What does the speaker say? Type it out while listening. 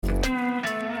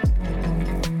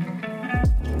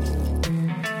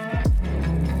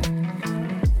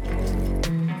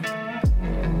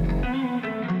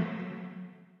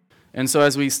And so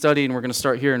as we study, and we're going to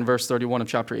start here in verse 31 of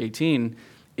chapter 18,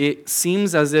 it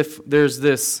seems as if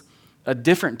there's a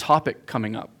different topic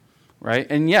coming up, right?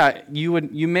 And yeah,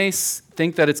 you may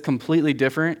think that it's completely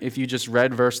different if you just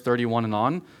read verse 31 and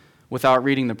on without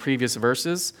reading the previous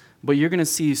verses, but you're going to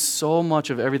see so much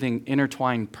of everything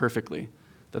intertwined perfectly,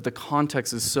 that the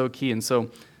context is so key. And so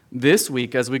this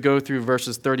week, as we go through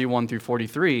verses 31 through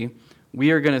 43, we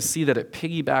are going to see that it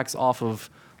piggybacks off of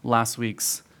last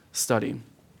week's study.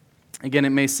 Again,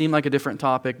 it may seem like a different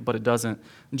topic, but it doesn't.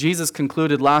 Jesus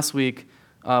concluded last week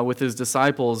with his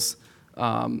disciples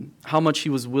how much he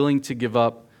was willing to give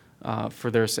up for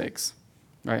their sakes,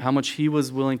 right? How much he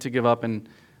was willing to give up, and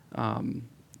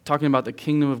talking about the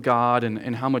kingdom of God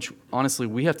and how much, honestly,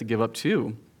 we have to give up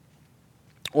too.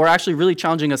 Or actually really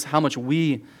challenging us how much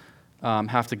we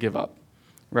have to give up,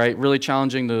 right? Really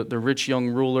challenging the rich young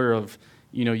ruler of,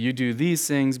 you do these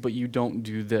things, but you don't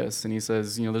do this. And he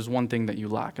says, there's one thing that you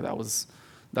lack. That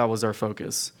was our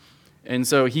focus. And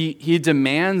so he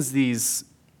demands these,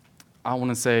 I want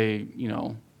to say,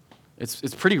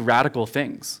 it's pretty radical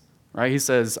things, right? He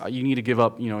says, you need to give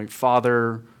up,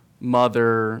 father,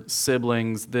 mother,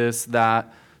 siblings, this,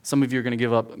 that. Some of you are going to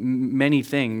give up many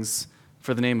things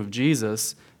for the name of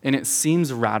Jesus, and it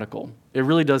seems radical. It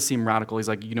really does seem radical. He's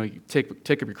like, you take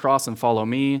up your cross and follow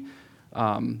me.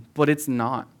 But it's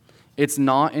not. It's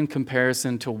not in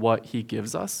comparison to what he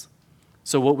gives us.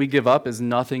 So what we give up is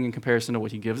nothing in comparison to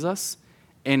what he gives us.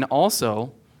 And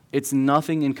also, it's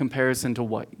nothing in comparison to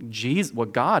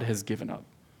what God has given up.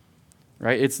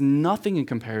 Right? It's nothing in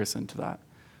comparison to that.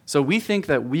 So we think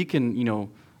that we can,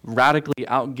 radically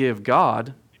outgive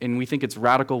God, and we think it's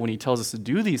radical when he tells us to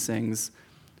do these things,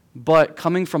 but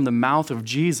coming from the mouth of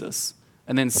Jesus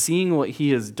and then seeing what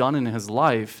he has done in his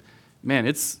life, man,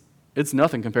 it's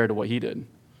nothing compared to what he did,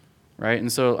 right?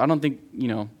 And so I don't think,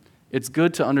 it's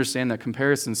good to understand that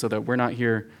comparison so that we're not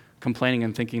here complaining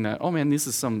and thinking that, oh man, this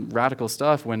is some radical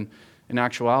stuff, when in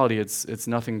actuality it's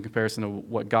nothing in comparison to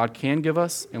what God can give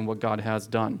us and what God has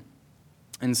done.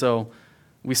 And so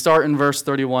we start in verse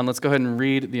 31. Let's go ahead and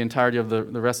read the entirety of the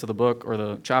rest of the book or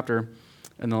the chapter,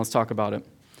 and then let's talk about it.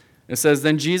 It says,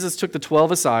 "Then Jesus took the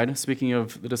 12 aside," speaking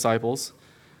of the disciples,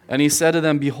 "and he said to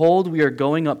them, 'Behold, we are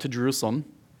going up to Jerusalem,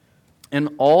 and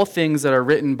all things that are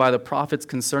written by the prophets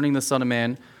concerning the Son of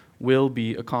Man will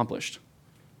be accomplished.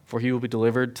 For he will be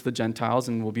delivered to the Gentiles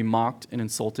and will be mocked and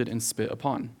insulted and spit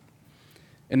upon.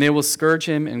 And they will scourge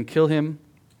him and kill him,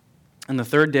 and the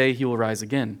third day he will rise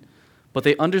again.' But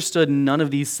they understood none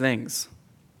of these things."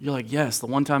 You're like, yes, the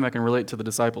one time I can relate to the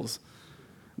disciples.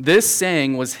 "This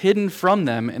saying was hidden from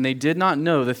them, and they did not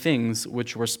know the things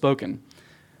which were spoken.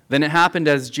 Then it happened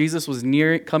as Jesus was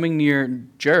coming near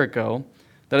Jericho,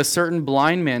 that a certain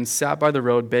blind man sat by the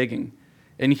road begging.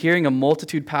 And hearing a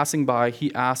multitude passing by,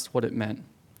 he asked what it meant.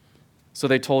 So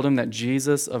they told him that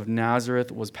Jesus of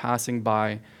Nazareth was passing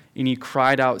by, and he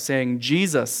cried out, saying,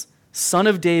 'Jesus, Son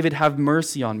of David, have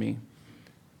mercy on me.'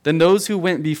 Then those who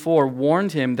went before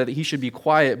warned him that he should be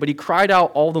quiet, but he cried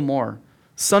out all the more,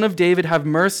 'Son of David, have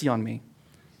mercy on me.'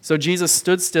 So Jesus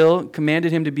stood still,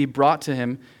 commanded him to be brought to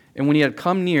him, and when he had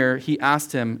come near, he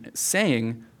asked him,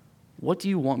 saying, 'What do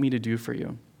you want me to do for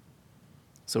you?'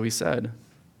 So he said,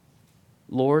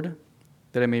 'Lord,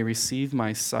 that I may receive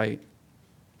my sight.'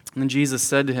 And Jesus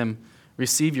said to him,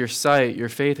 'Receive your sight, your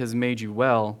faith has made you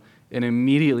well.' And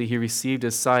immediately he received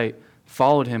his sight,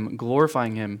 followed him,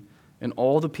 glorifying him. And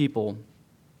all the people,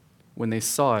 when they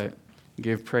saw it,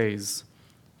 gave praise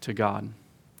to God."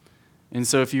 And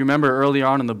so if you remember early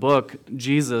on in the book,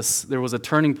 Jesus, there was a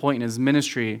turning point in his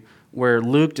ministry where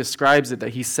Luke describes it that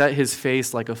he set his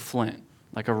face like a flint,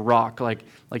 like a rock, like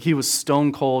he was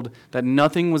stone cold, that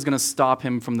nothing was going to stop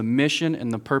him from the mission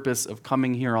and the purpose of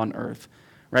coming here on earth,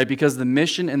 right? Because the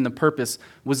mission and the purpose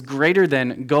was greater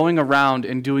than going around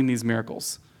and doing these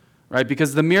miracles, right?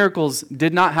 Because the miracles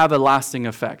did not have a lasting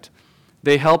effect.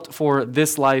 They helped for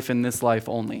this life and this life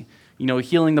only.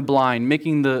 Healing the blind,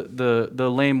 making the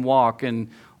lame walk, and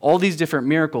all these different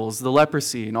miracles, the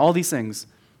leprosy, and all these things,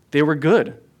 they were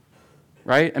good,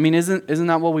 right? I mean, isn't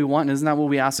that what we want? Isn't that what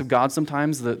we ask of God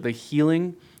sometimes, the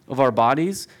healing of our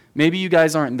bodies? Maybe you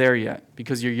guys aren't there yet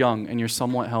because you're young and you're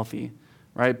somewhat healthy,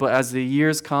 right? But as the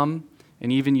years come,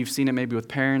 and even you've seen it maybe with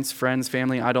parents, friends,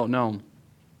 family, I don't know.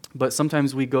 But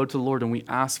sometimes we go to the Lord and we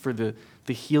ask for the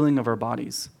healing of our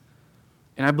bodies.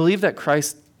 And I believe that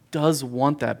Christ does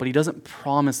want that, but he doesn't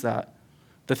promise that.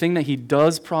 The thing that he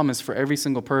does promise for every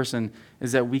single person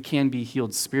is that we can be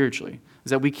healed spiritually, is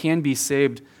that we can be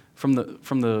saved from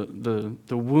the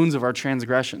wounds of our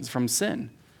transgressions, from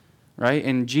sin, right?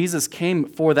 And Jesus came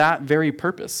for that very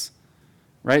purpose,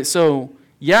 right? So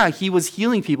yeah, he was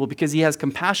healing people because he has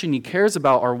compassion. He cares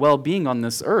about our well-being on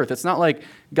this earth. It's not like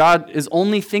God is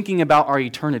only thinking about our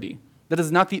eternity. That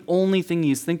is not the only thing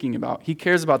he's thinking about. He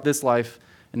cares about this life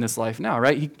and this life now,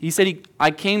 right? He said, I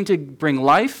came to bring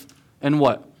life and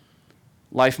what?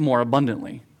 Life more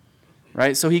abundantly,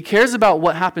 right? So he cares about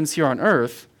what happens here on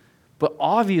earth, but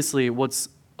obviously what's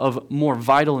of more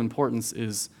vital importance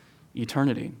is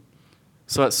eternity.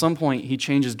 So at some point, he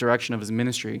changes direction of his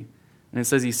ministry. And it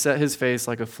says he set his face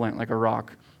like a flint, like a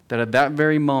rock, that at that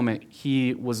very moment,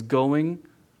 he was going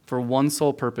for one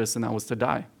sole purpose, and that was to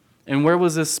die. And where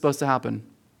was this supposed to happen?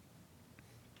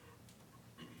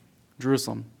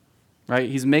 Jerusalem, right?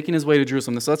 He's making his way to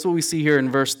Jerusalem. So that's what we see here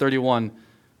in verse 31,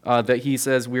 that he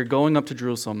says, we're going up to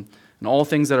Jerusalem, and all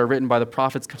things that are written by the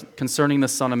prophets concerning the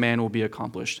Son of Man will be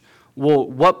accomplished. Well,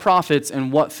 what prophets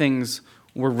and what things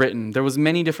were written? There was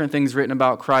many different things written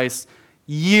about Christ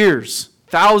years,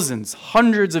 thousands,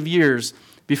 hundreds of years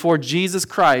before Jesus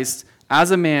Christ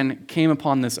as a man came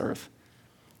upon this earth.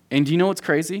 And do you know what's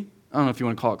crazy? I don't know if you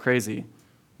want to call it crazy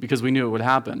because we knew it would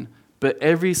happen, but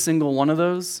every single one of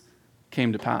those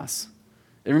came to pass.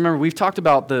 And remember, we've talked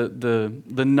about the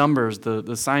numbers,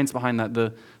 the science behind that,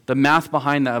 the math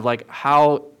behind that of like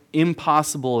how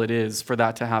impossible it is for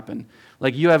that to happen.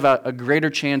 Like you have a greater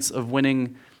chance of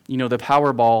winning, the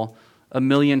Powerball 1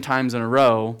 million times in a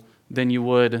row than you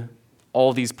would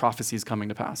all these prophecies coming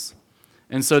to pass.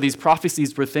 And so these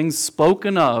prophecies were things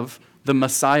spoken of the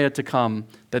Messiah to come,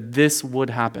 that this would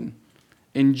happen.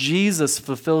 And Jesus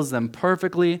fulfills them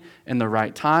perfectly in the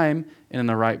right time and in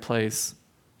the right place.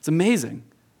 It's amazing,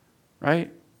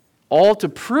 right? All to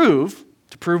prove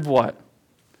what?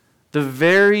 The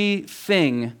very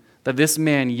thing that this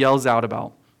man yells out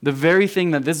about. The very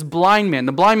thing that this blind man,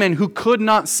 the blind man who could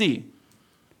not see,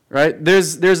 right?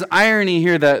 There's irony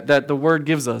here that the word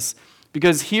gives us.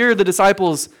 Because here the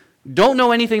disciples don't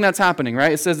know anything that's happening,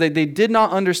 right? It says that they did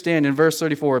not understand in verse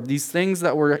 34 these things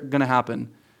that were going to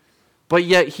happen. But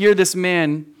yet here this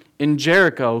man in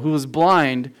Jericho who was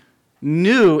blind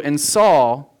knew and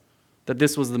saw that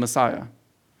this was the Messiah.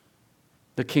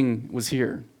 The king was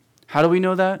here. How do we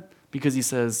know that? Because he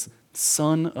says,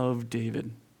 Son of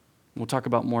David. We'll talk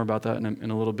about more about that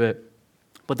in a little bit.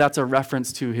 But that's a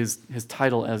reference to his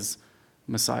title as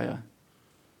Messiah.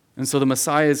 And so the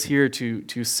Messiah is here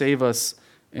to save us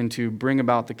and to bring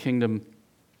about the kingdom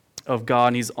of God.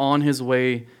 And he's on his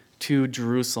way to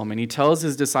Jerusalem. And he tells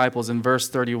his disciples in verse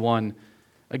 31,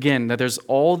 again, that there's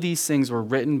all these things were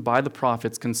written by the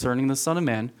prophets concerning the Son of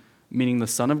Man, meaning the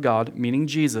Son of God, meaning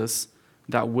Jesus,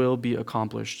 that will be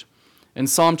accomplished. In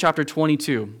Psalm chapter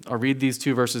 22, I'll read these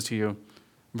two verses to you.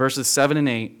 Verses 7 and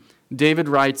 8, David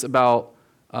writes about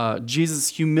Jesus'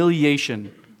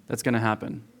 humiliation that's going to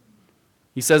happen.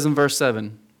 He says in verse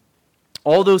 7,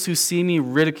 all those who see me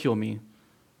ridicule me.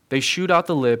 They shoot out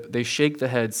the lip, they shake the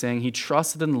head, saying, he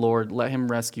trusted in the Lord, let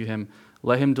him rescue him.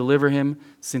 Let him deliver him,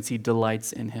 since he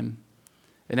delights in him.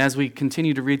 And as we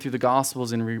continue to read through the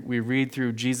Gospels and we read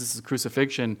through Jesus'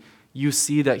 crucifixion, you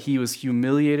see that he was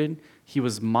humiliated, he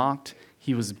was mocked,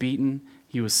 he was beaten,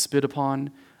 he was spit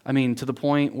upon. I mean, to the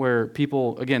point where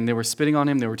people, again, they were spitting on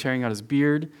him, they were tearing out his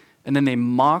beard, and then they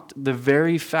mocked the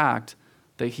very fact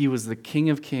that he was the King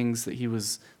of Kings, that he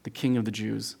was the King of the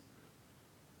Jews,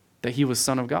 that he was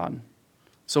Son of God.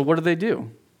 So what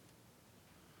do?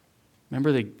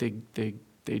 Remember,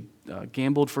 they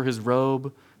gambled for his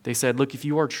robe. They said, look, if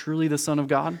you are truly the Son of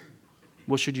God,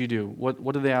 what should you do?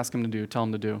 What did they ask him to do, tell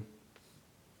him to do?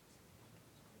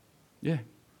 Yeah,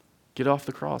 get off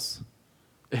the cross.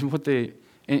 And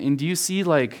do you see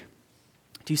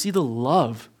the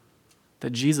love that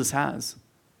Jesus has?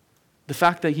 The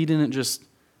fact that he didn't just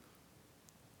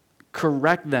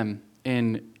correct them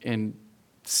and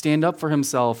stand up for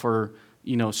himself or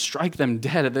strike them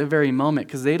dead at the very moment,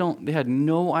 because they had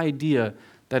no idea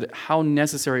that how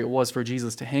necessary it was for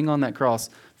Jesus to hang on that cross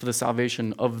for the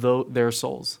salvation of their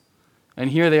souls. And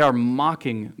here they are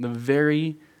mocking the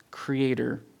very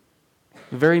Creator,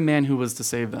 the very man who was to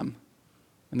save them.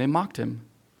 And they mocked him.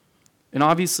 And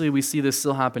obviously we see this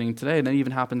still happening today, and that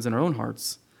even happens in our own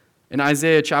hearts. In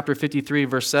Isaiah chapter 53,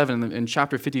 verse 7, in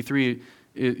chapter 53,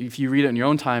 if you read it in your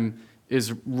own time,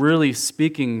 is really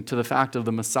speaking to the fact of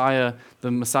the Messiah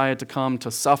to come,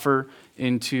 to suffer,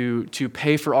 and to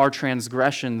pay for our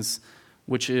transgressions,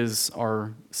 which is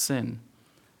our sin.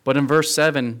 But in verse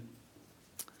 7,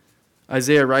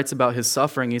 Isaiah writes about his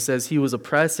suffering. He says, he was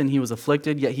oppressed and he was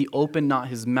afflicted, yet he opened not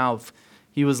his mouth.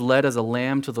 He was led as a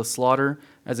lamb to the slaughter,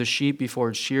 as a sheep before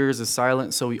its shearers is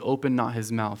silent, so he opened not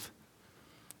his mouth.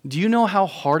 Do you know how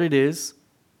hard it is?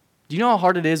 Do you know how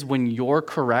hard it is when you're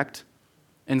correct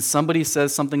and somebody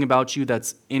says something about you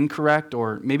that's incorrect,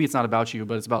 or maybe it's not about you,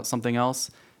 but it's about something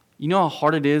else, you know how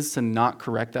hard it is to not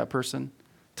correct that person?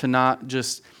 To not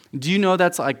just, do you know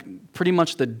that's like pretty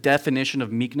much the definition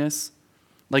of meekness?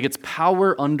 Like it's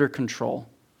power under control.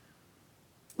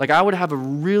 Like I would have a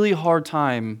really hard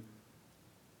time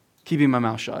keeping my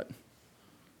mouth shut,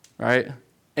 right?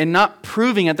 And not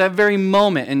proving at that very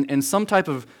moment and some type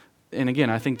of, and again,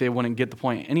 I think they wouldn't get the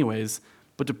point anyways,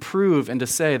 but to prove and to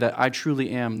say that I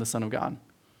truly am the Son of God.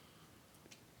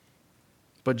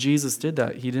 But Jesus did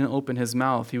that. He didn't open his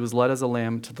mouth. He was led as a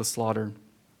lamb to the slaughter.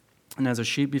 And as a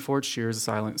sheep before its shears is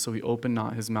silent, so he opened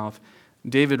not his mouth.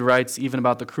 David writes even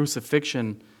about the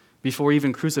crucifixion before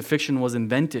even crucifixion was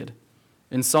invented.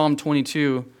 In Psalm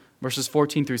 22, verses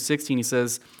 14 through 16, he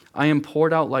says, I am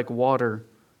poured out like water,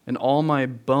 and all my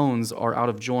bones are out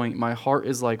of joint. My heart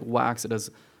is like wax, it has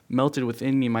melted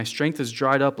within me. My strength is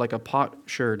dried up like a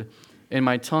potsherd, and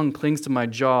my tongue clings to my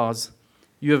jaws.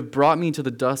 You have brought me to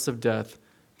the dust of death,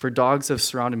 for dogs have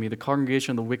surrounded me. The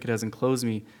congregation of the wicked has enclosed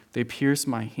me. They pierce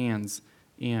my hands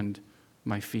and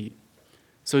my feet.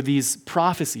 So these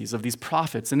prophecies of these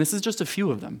prophets, and this is just a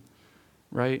few of them,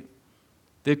 right?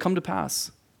 They've come to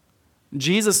pass.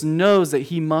 Jesus knows that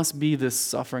he must be this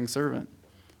suffering servant,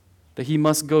 that he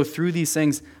must go through these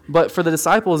things. But for the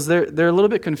disciples, they're a little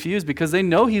bit confused because they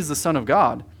know he's the Son of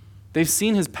God. They've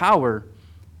seen his power,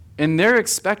 and they're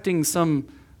expecting some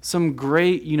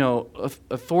great,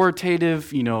 authoritative,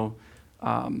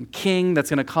 king that's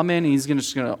going to come in and he's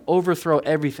just going to overthrow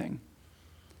everything.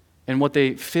 And what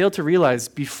they fail to realize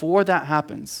before that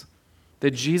happens,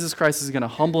 that Jesus Christ is going to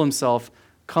humble himself,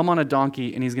 come on a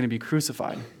donkey, and he's going to be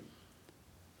crucified.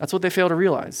 That's what they fail to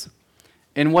realize.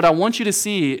 And what I want you to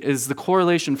see is the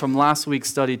correlation from last week's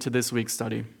study to this week's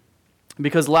study.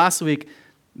 Because last week,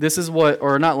 this is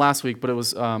not last week, but it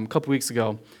was a couple weeks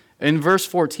ago. In verse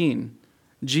 14,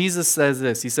 Jesus says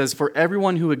this. He says, for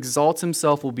everyone who exalts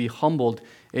himself will be humbled,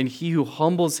 and he who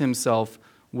humbles himself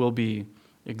will be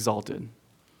exalted.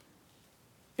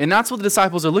 And that's what the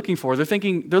disciples are looking for.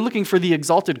 They're looking for the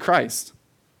exalted Christ.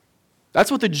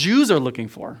 That's what the Jews are looking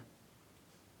for.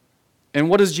 And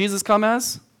what does Jesus come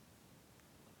as?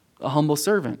 A humble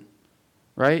servant,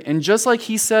 right? And just like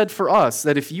he said for us,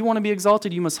 that if you want to be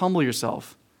exalted, you must humble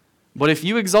yourself. But if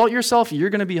you exalt yourself, you're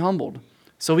going to be humbled.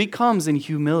 So he comes in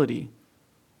humility.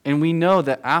 And we know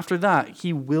that after that,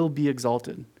 he will be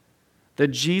exalted. That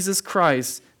Jesus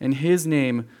Christ and his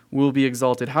name will be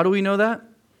exalted. How do we know that?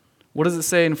 What does it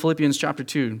say in Philippians chapter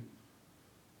 2,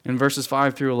 in verses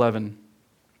 5 through 11?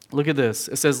 Look at this.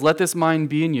 It says, let this mind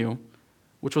be in you,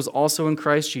 which was also in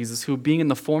Christ Jesus, who being in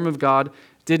the form of God,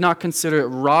 did not consider it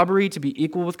robbery to be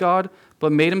equal with God,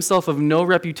 but made himself of no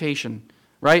reputation.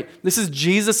 Right? This is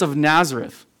Jesus of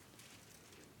Nazareth.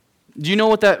 Do you know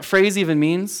what that phrase even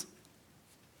means?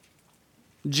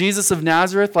 Jesus of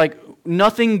Nazareth, like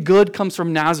nothing good comes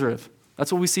from Nazareth.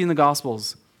 That's what we see in the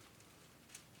Gospels.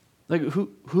 Like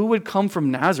who would come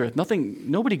from Nazareth?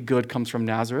 Nobody good comes from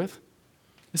Nazareth.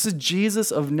 This is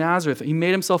Jesus of Nazareth. He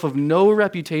made himself of no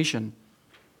reputation.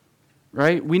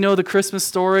 Right? We know the Christmas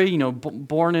story,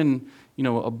 born in,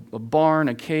 a barn,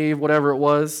 a cave, whatever it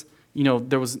was.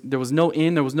 There was no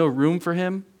inn, there was no room for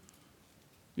him.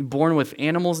 Born with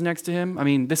animals next to him. I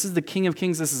mean, this is the King of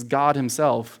Kings. This is God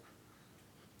himself.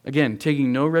 Again,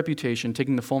 taking no reputation,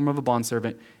 taking the form of a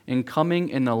bondservant, and coming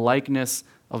in the likeness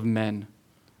of men.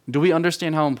 Do we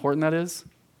understand how important that is?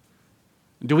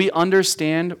 Do we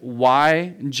understand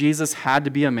why Jesus had to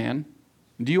be a man?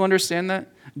 Do you understand that?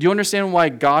 Do you understand why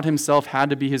God himself had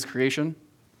to be his creation?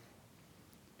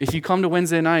 If you come to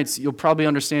Wednesday nights, you'll probably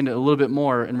understand it a little bit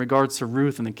more in regards to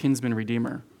Ruth and the kinsman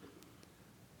redeemer.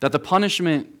 That the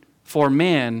punishment for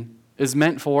man is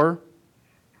meant for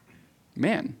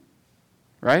man,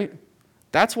 right?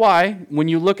 That's why when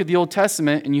you look at the Old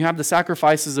Testament and you have the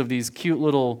sacrifices of these cute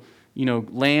little,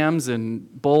 lambs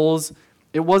and bulls,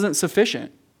 it wasn't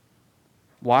sufficient.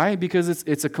 Why? Because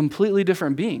it's a completely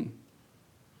different being.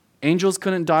 Angels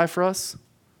couldn't die for us.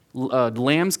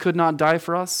 Lambs could not die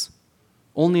for us.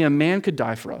 Only a man could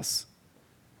die for us.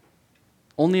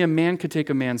 Only a man could take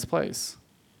a man's place.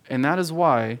 And that is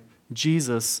why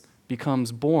Jesus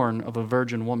becomes born of a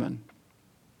virgin woman.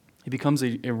 He becomes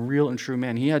a real and true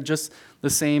man. He had just the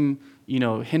same,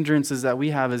 hindrances that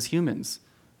we have as humans.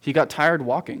 He got tired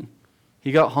walking.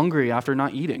 He got hungry after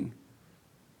not eating.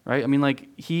 Right? I mean,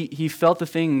 he felt the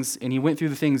things and he went through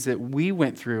the things that we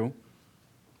went through,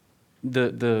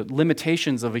 the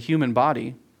limitations of a human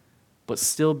body, but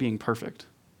still being perfect.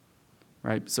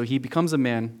 Right? So he becomes a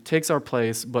man, takes our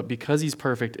place, but because he's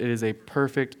perfect, it is a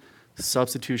perfect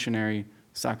substitutionary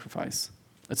sacrifice.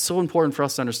 It's so important for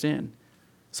us to understand.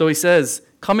 So he says,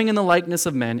 coming in the likeness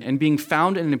of men and being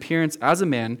found in appearance as a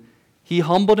man, he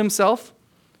humbled himself,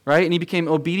 right? And he became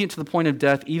obedient to the point of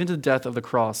death, even to the death of the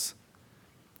cross.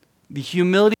 The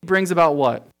humility brings about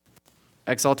what?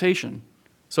 Exaltation.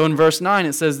 So in verse 9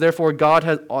 it says, therefore God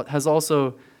has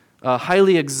also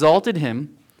highly exalted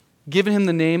him, given him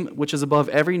the name which is above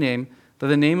every name, that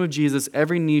the name of Jesus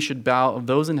every knee should bow, of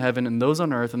those in heaven and those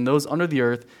on earth and those under the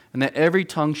earth, and that every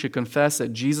tongue should confess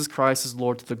that Jesus Christ is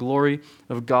Lord, to the glory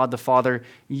of God the Father.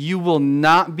 You will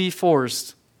not be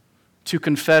forced to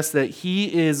confess that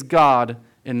he is God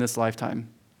in this lifetime.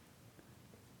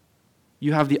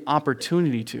 You have the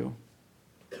opportunity to.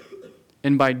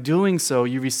 And by doing so,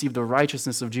 you receive the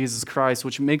righteousness of Jesus Christ,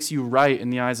 which makes you right in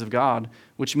the eyes of God,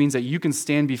 which means that you can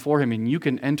stand before him and you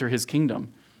can enter his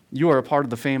kingdom. You are a part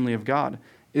of the family of God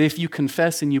if you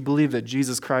confess and you believe that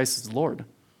Jesus Christ is Lord.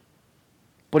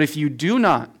 But if you do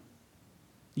not,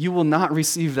 you will not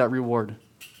receive that reward.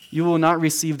 You will not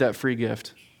receive that free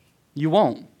gift. You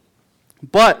won't.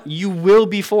 But you will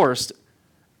be forced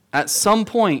at some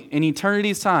point in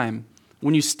eternity's time,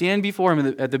 when you stand before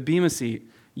him at the bema seat,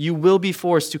 you will be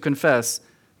forced to confess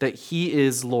that he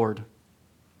is Lord.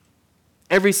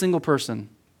 Every single person.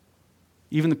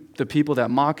 Even the people that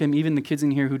mock him, even the kids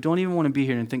in here who don't even want to be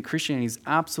here and think Christianity is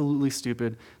absolutely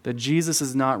stupid, that Jesus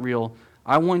is not real.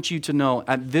 I want you to know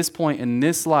at this point in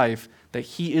this life that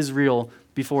he is real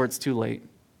before it's too late.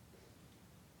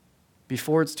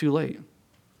 Before it's too late.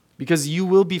 Because you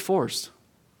will be forced.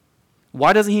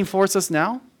 Why doesn't he force us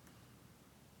now?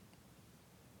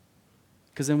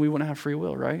 Because then we wouldn't have free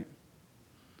will, right?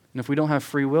 And if we don't have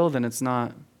free will, then it's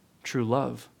not true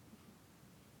love.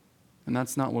 And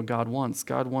that's not what God wants.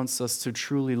 God wants us to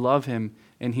truly love him,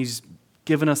 and he's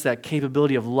given us that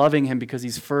capability of loving him because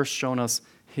he's first shown us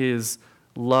his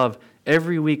love.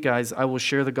 Every week, guys, I will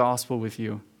share the gospel with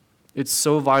you. It's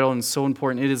so vital and so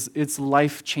important. It's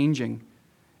life-changing.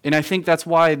 And I think that's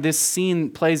why this scene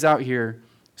plays out here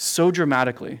so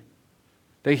dramatically.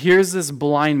 That here's this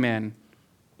blind man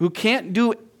who can't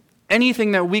do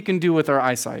anything that we can do with our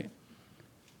eyesight.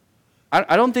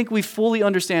 I don't think we fully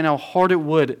understand how hard it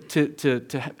would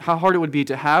how hard it would be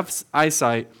to have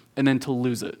eyesight and then to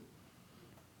lose it.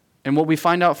 And what we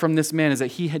find out from this man is that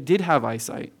he did have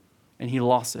eyesight and he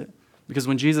lost it. Because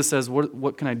when Jesus says,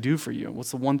 what can I do for you?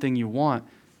 What's the one thing you want?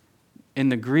 In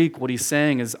the Greek, what he's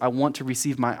saying is, I want to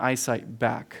receive my eyesight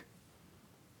back.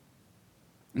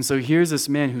 And so here's this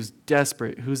man who's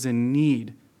desperate, who's in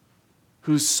need,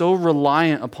 who's so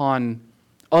reliant upon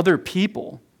other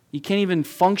people. He can't even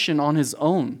function on his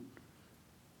own.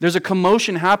 There's a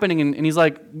commotion happening, and he's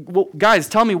like, well, guys,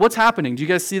 tell me, what's happening? Do you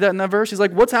guys see that in that verse? He's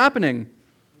like, what's happening?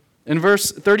 In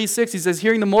verse 36, he says,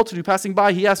 hearing the multitude passing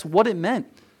by, he asked what it meant.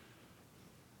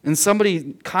 And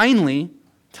somebody kindly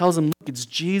tells him, look, it's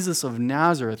Jesus of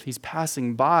Nazareth. He's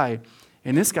passing by.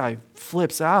 And this guy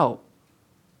flips out.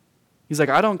 He's like,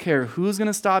 I don't care who's going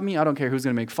to stop me. I don't care who's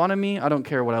going to make fun of me. I don't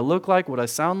care what I look like, what I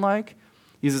sound like.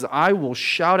 He says, I will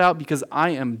shout out because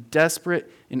I am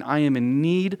desperate and I am in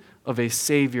need of a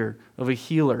Savior, of a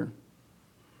healer.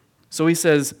 So he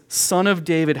says, Son of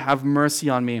David, have mercy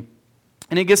on me.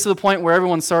 And it gets to the point where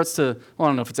everyone starts to, well, I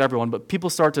don't know if it's everyone, but people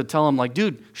start to tell him, like,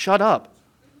 dude, shut up.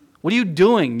 What are you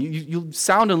doing? You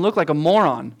sound and look like a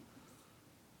moron.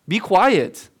 Be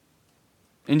quiet.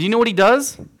 And do you know what he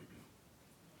does?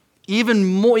 Even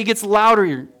more, he gets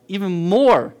louder, even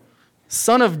more.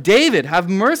 Son of David, have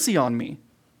mercy on me.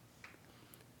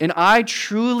 And I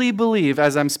truly believe,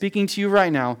 as I'm speaking to you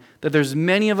right now, that there's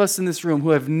many of us in this room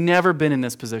who have never been in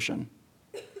this position.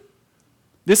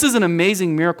 This is an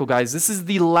amazing miracle, guys. This is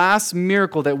the last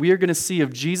miracle that we are going to see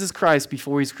of Jesus Christ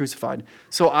before he's crucified.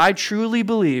 So I truly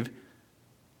believe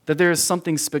that there is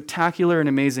something spectacular and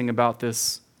amazing about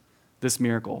this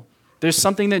miracle. There's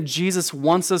something that Jesus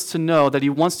wants us to know, that he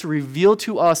wants to reveal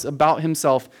to us about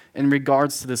himself in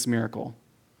regards to this miracle.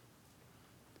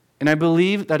 And I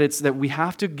believe that it's that we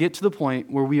have to get to the point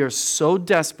where we are so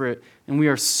desperate and we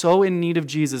are so in need of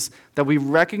Jesus that we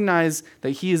recognize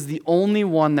that he is the only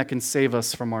one that can save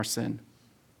us from our sin.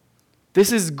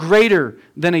 This is greater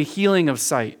than a healing of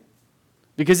sight,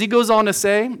 because he goes on to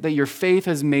say that your faith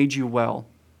has made you well.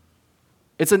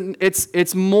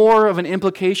 It's more of an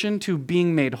implication to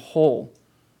being made whole,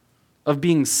 of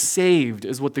being saved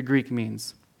is what the Greek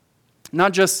means.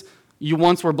 Not just you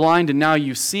once were blind and now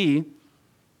you see,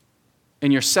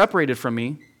 and you're separated from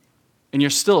me, and you're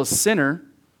still a sinner,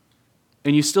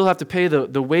 and you still have to pay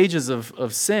the wages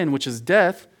of sin, which is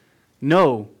death.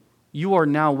 No, you are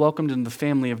now welcomed into the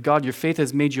family of God. Your faith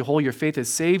has made you whole. Your faith has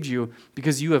saved you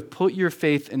because you have put your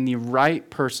faith in the right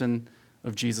person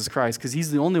of Jesus Christ, because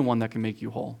he's the only one that can make you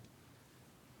whole.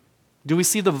 Do we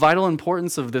see the vital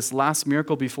importance of this last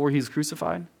miracle before he's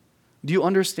crucified? Do you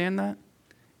understand that?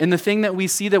 And the thing that we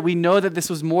see, that we know that this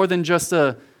was more than just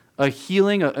a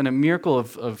healing, a miracle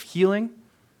of healing,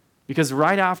 because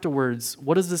right afterwards,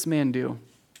 what does this man do?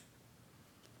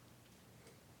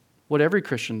 What every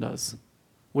Christian does.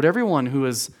 What everyone who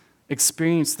has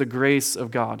experienced the grace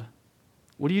of God.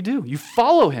 What do? You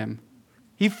follow him.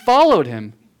 He followed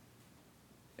him.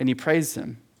 And he praised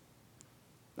him.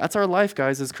 That's our life,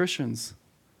 guys, as Christians.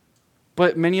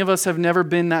 But many of us have never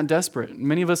been that desperate.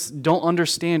 Many of us don't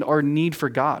understand our need for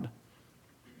God.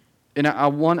 And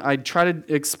I try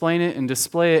to explain it and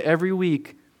display it every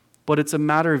week, but it's a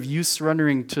matter of you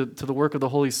surrendering to the work of the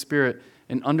Holy Spirit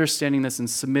and understanding this and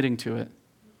submitting to it.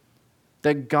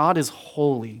 That God is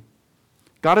holy.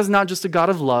 God is not just a God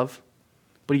of love,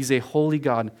 but he's a holy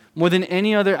God. More than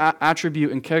any other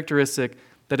attribute and characteristic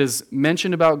that is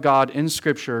mentioned about God in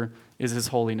Scripture is his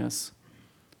holiness.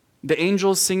 The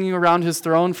angels singing around his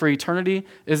throne for eternity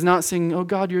is not singing, oh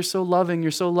God, you're so loving,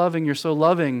 you're so loving, you're so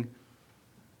loving.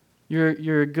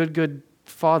 You're a good, good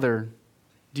Father.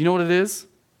 Do you know what it is?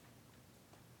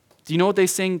 Do you know what they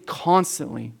sing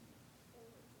constantly?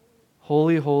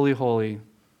 Holy, holy, holy.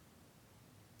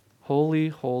 Holy,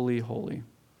 holy, holy.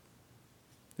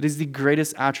 It is the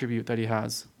greatest attribute that he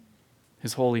has,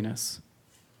 his holiness.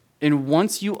 And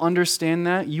once you understand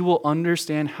that, you will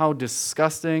understand how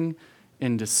disgusting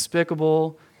and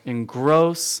despicable and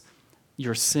gross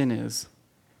your sin is.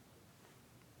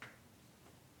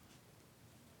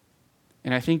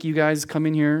 And I think you guys come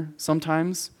in here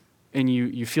sometimes and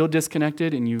you feel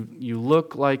disconnected and you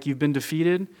look like you've been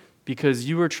defeated because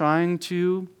you were trying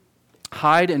to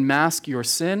hide and mask your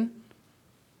sin,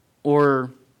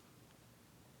 or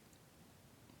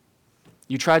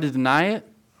you try to deny it.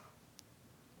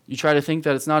 You try to think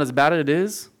that it's not as bad as it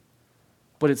is,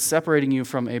 but it's separating you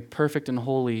from a perfect and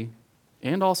holy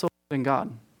and also loving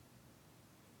God.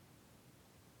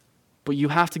 But you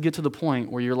have to get to the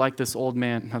point where you're like this blind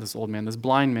man,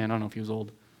 I don't know if he was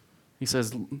old. He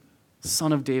says,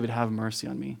 Son of David, have mercy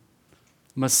on me.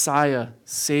 Messiah,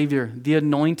 Savior, the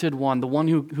anointed one, the one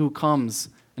who comes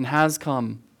and has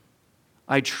come.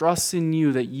 I trust in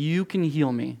you that you can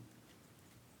heal me.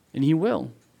 And he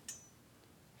will.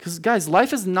 Because guys,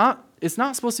 life is not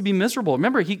supposed to be miserable.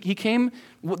 Remember, he came,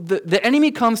 the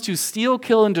enemy comes to steal,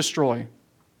 kill, and destroy.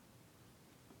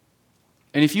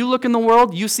 And if you look in the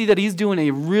world, you see that he's doing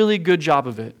a really good job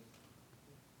of it.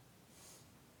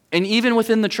 And even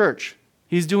within the church,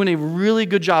 he's doing a really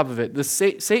good job of it.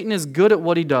 Satan is good at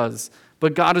what he does,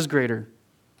 but God is greater.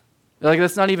 Like,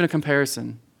 that's not even a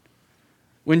comparison.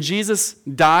 When Jesus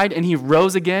died and he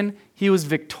rose again, he was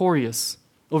victorious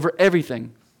over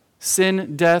everything.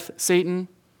 Sin, death, Satan,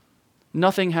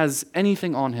 nothing has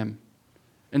anything on him.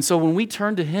 And so when we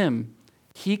turn to him,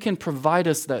 he can provide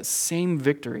us that same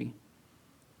victory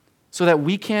so that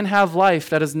we can have life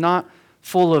that is not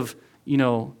full of,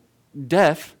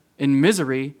 death and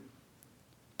misery,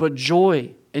 but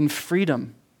joy and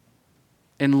freedom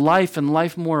and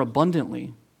life more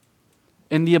abundantly.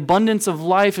 And the abundance of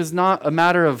life is not a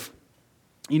matter of,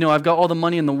 I've got all the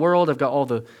money in the world, I've got all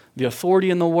the authority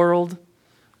in the world.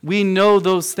 We know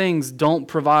those things don't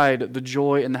provide the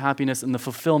joy and the happiness and the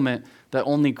fulfillment that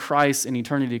only Christ in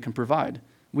eternity can provide.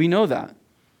 We know that.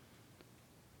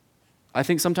 I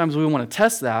think sometimes we want to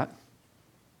test that,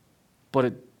 but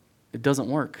it doesn't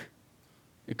work.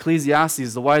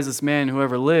 Ecclesiastes, the wisest man who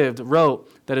ever lived, wrote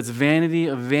that it's vanity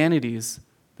of vanities,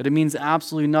 that it means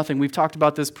absolutely nothing. We've talked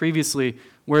about this previously,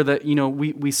 where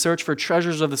we search for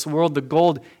treasures of this world, the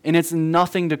gold, and it's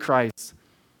nothing to Christ.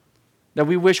 That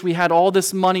we wish we had all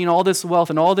this money and all this wealth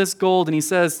and all this gold, and he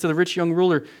says to the rich young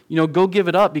ruler, go give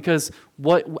it up, because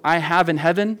what I have in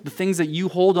heaven, the things that you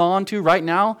hold on to right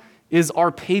now, is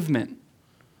our pavement.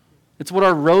 It's what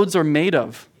our roads are made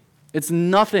of. It's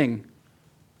nothing.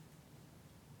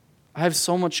 I have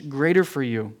so much greater for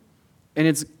you. And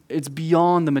it's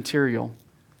beyond the material.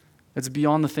 It's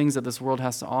beyond the things that this world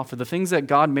has to offer. The things that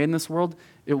God made in this world,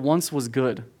 it once was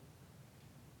good.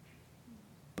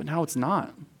 But now it's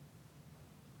not.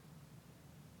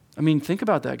 I mean, think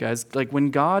about that, guys. Like, when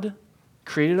God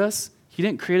created us, he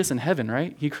didn't create us in heaven,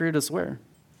 right? He created us where?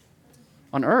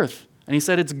 On earth. And he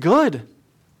said it's good.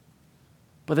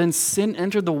 But then sin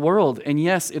entered the world, and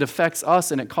yes, it affects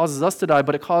us and it causes us to die,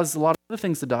 but it causes a lot of other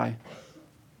things to die.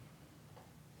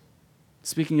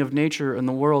 Speaking of nature and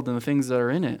the world and the things that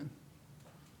are in it.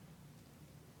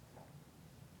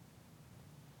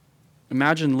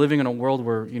 Imagine living in a world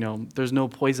where, there's no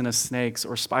poisonous snakes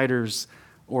or spiders,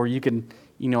 or you can,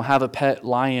 have a pet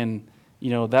lion.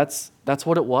 That's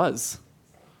what it was.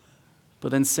 But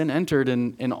then sin entered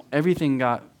and everything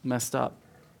got messed up.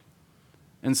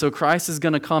 And so Christ is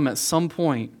going to come at some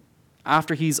point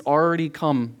after he's already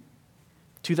come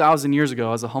 2,000 years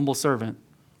ago as a humble servant.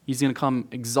 He's going to come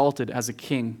exalted as a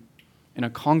king and a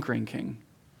conquering king.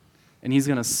 And he's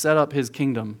going to set up his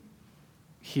kingdom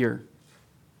here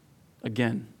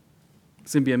again.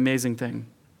 It's going to be an amazing thing.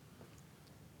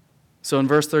 So in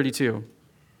verse 32,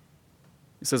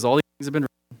 it says, all these things have been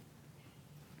written.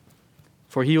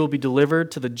 For he will be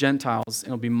delivered to the Gentiles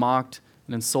and will be mocked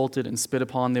and insulted and spit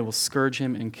upon. They will scourge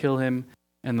him and kill him,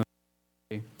 and the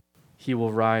third day he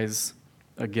will rise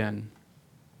again.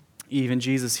 Even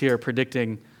Jesus here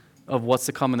predicting of what's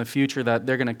to come in the future, that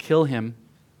they're going to kill him,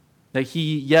 that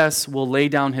he, yes, will lay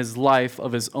down his life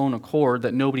of his own accord,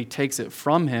 that nobody takes it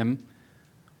from him,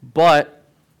 but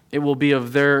it will be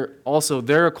of also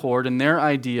their accord and their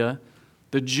idea,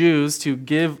 the Jews, to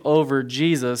give over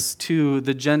Jesus to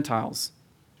the Gentiles,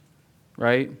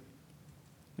 right?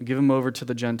 Give him over to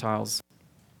the Gentiles.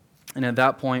 And at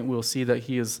that point, we'll see that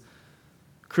he is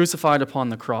crucified upon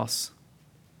the cross.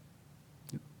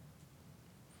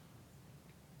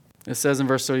 It says in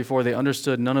verse 34, they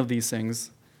understood none of these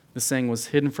things. The saying was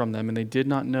hidden from them, and they did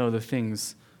not know the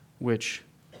things which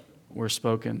were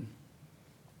spoken.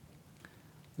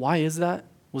 Why is that?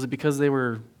 Was it because they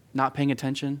were not paying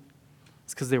attention?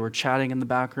 It's because they were chatting in the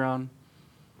background?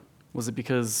 Was it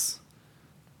because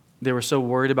they were so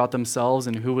worried about themselves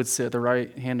and who would sit at the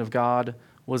right hand of God?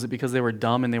 Was it because they were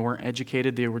dumb and they weren't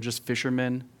educated? They were just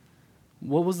fishermen?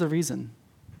 What was the reason?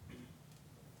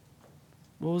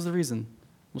 What was the reason?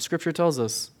 Well, Scripture tells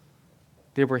us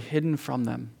they were hidden from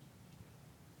them.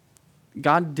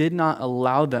 God did not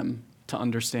allow them to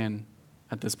understand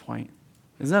at this point.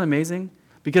 Isn't that amazing?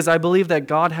 Because I believe that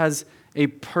God has a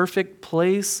perfect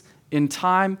place in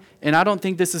time, and I don't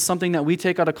think this is something that we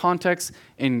take out of context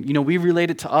and we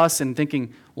relate it to us and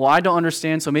thinking, well, I don't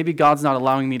understand, so maybe God's not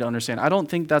allowing me to understand. I don't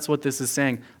think that's what this is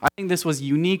saying. I think this was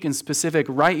unique and specific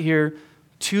right here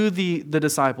to the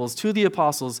disciples, to the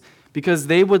apostles, because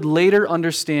they would later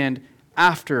understand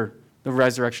after the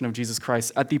resurrection of Jesus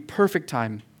Christ at the perfect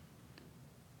time.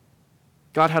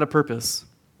 God had a purpose.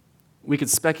 We could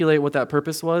speculate what that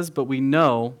purpose was, but we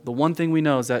know, the one thing we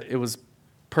know is that it was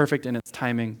perfect in its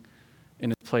timing,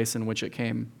 in its place in which it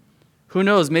came. Who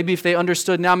knows, maybe if they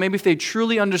understood now, maybe if they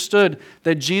truly understood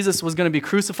that Jesus was going to be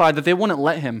crucified, that they wouldn't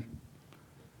let him,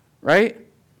 right?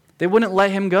 They wouldn't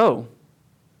let him go.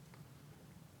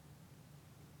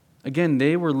 Again,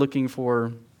 they were looking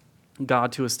for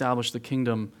God to establish the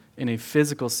kingdom in a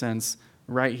physical sense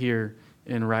right here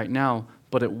and right now,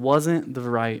 but it wasn't the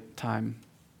right time.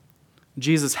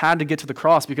 Jesus had to get to the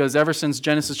cross because ever since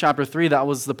Genesis chapter 3, that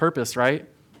was the purpose, right?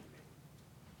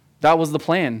 That was the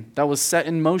plan. That was set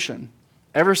in motion.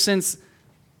 Ever since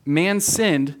man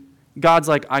sinned, God's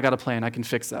like, I got a plan. I can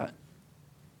fix that.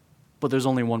 But there's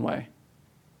only one way.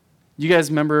 You guys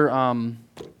remember,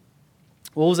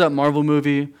 what was that Marvel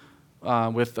movie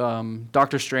with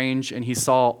Doctor Strange, and he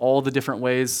saw all the different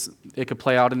ways it could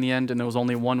play out in the end, and there was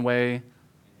only one way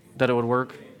that it would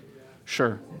work?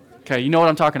 Sure. Okay, you know what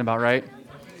I'm talking about, right?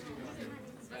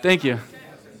 Thank you.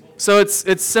 So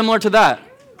it's similar to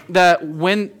that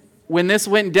when this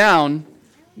went down,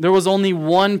 there was only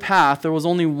one path, there was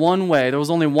only one way, there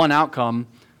was only one outcome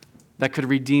that could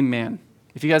redeem man.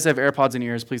 If you guys have AirPods in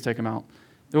your ears, please take them out.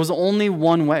 There was only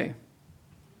one way,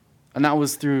 and that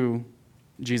was through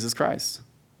Jesus Christ.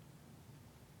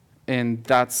 And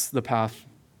that's the path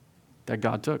that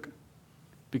God took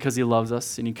because he loves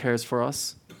us and he cares for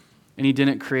us. And he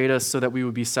didn't create us so that we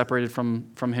would be separated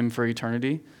from him for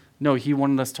eternity. No, he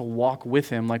wanted us to walk with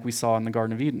him like we saw in the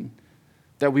Garden of Eden.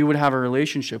 That we would have a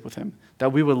relationship with him.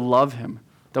 That we would love him.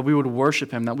 That we would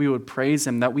worship him. That we would praise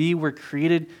him. That we were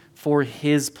created for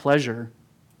his pleasure.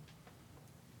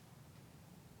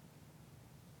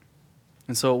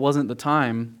 And so it wasn't the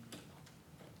time,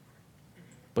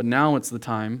 but now it's the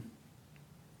time.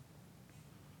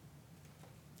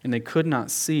 And they could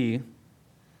not see,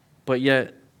 but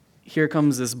yet here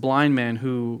comes this blind man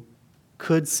who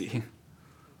could see.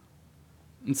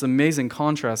 It's an amazing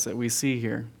contrast that we see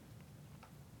here.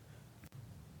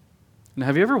 And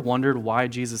have you ever wondered why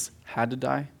Jesus had to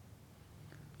die?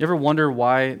 You ever wonder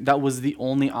why that was the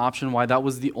only option, why that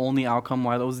was the only outcome,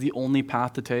 why that was the only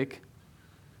path to take?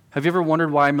 Have you ever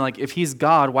wondered why, if he's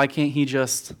God, why can't he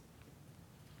just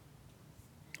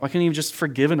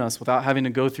forgiven us without having to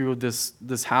go through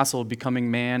this hassle of becoming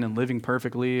man and living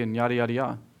perfectly and yada, yada,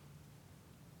 yada?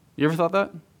 You ever thought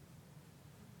that?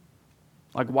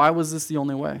 Why was this the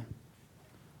only way?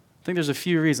 I think there's a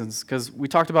few reasons, because we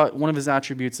talked about one of his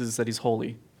attributes is that he's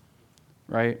holy,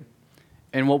 right?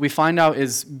 And what we find out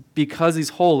is because he's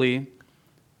holy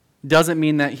doesn't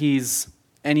mean that he's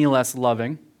any less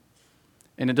loving.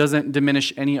 And it doesn't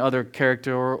diminish any other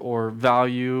character or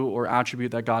value or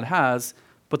attribute that God has,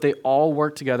 but they all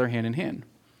work together hand in hand.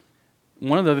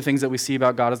 One of the other things that we see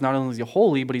about God is not only is he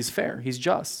holy, but he's fair. He's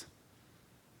just.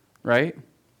 Right?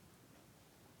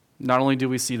 Not only do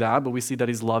we see that, but we see that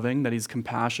he's loving, that he's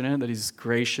compassionate, that he's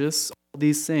gracious. All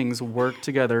these things work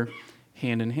together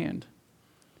hand in hand.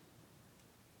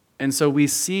 And so we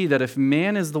see that if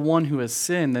man is the one who has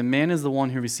sinned, then man is the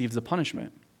one who receives the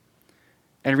punishment.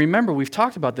 And remember, we've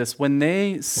talked about this. When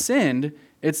they sinned,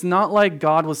 it's not like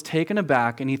God was taken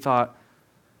aback and he thought,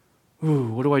 ooh,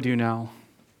 what do I do now?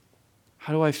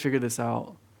 How do I figure this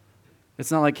out? It's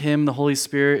not like him, the Holy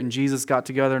Spirit, and Jesus got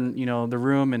together in the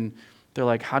room and they're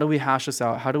like, how do we hash this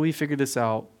out? How do we figure this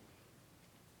out?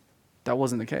 That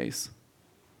wasn't the case.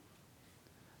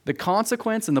 The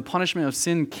consequence and the punishment of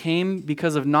sin came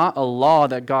because of not a law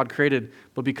that God created,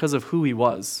 but because of who he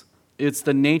was. It's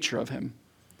the nature of him.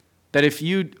 That if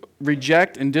you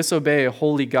reject and disobey a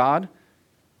holy God,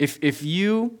 if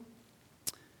you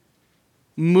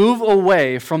move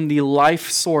away from the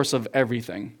life source of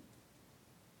everything,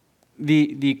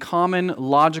 the common,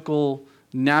 logical,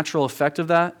 natural effect of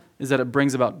that is that it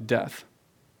brings about death.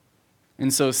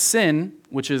 And so sin,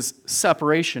 which is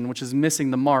separation, which is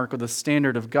missing the mark or the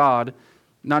standard of God,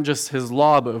 not just his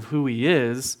law, but of who he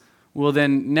is, well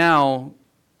then now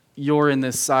you're in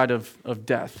this side of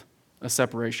death, a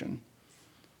separation.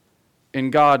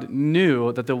 And God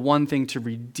knew that the one thing to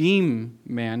redeem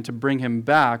man, to bring him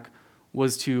back,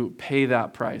 was to pay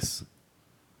that price,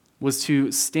 was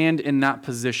to stand in that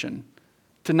position,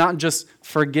 to not just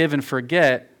forgive and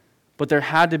forget, but there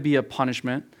had to be a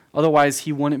punishment. Otherwise,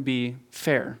 he wouldn't be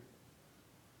fair.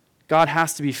 God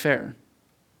has to be fair.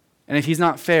 And if he's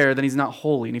not fair, then he's not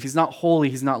holy. And if he's not holy,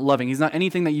 he's not loving. He's not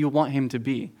anything that you want him to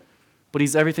be. But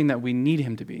he's everything that we need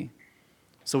him to be.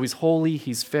 So he's holy,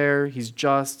 he's fair, he's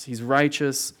just, he's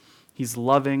righteous, he's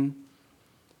loving.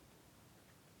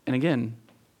 And again,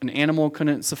 an animal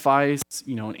couldn't suffice,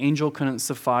 an angel couldn't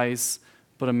suffice,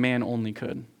 but a man only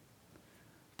could.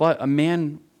 But a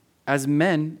man, as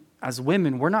men, as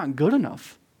women, we're not good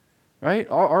enough. Right?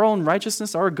 Our own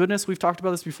righteousness, our goodness, we've talked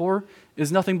about this before,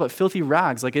 is nothing but filthy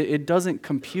rags. Like it doesn't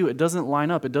compute, it doesn't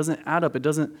line up, it doesn't add up, it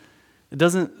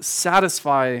doesn't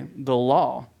satisfy the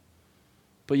law.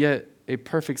 But yet, a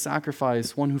perfect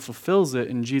sacrifice, one who fulfills it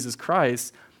in Jesus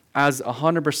Christ, as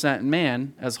 100%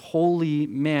 man, as holy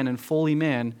man and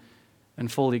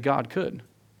fully God could.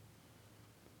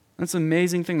 That's an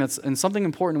amazing thing. And something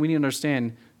important we need to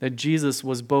understand, that Jesus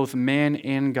was both man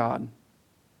and God.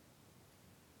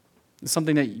 It's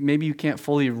something that maybe you can't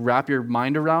fully wrap your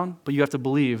mind around, but you have to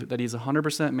believe that he's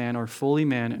 100% man or fully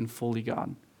man and fully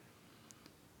God.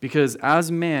 Because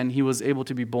as man, he was able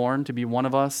to be born, to be one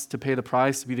of us, to pay the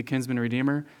price, to be the kinsman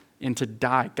redeemer, and to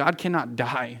die. God cannot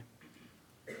die,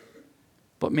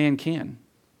 but man can.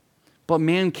 But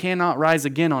man cannot rise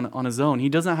again on his own. He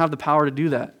doesn't have the power to do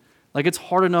that. Like it's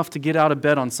hard enough to get out of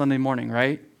bed on Sunday morning,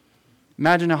 right?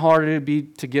 Imagine how hard it would be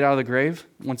to get out of the grave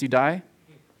once you die.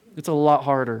 It's a lot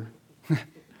harder.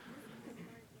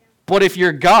 But if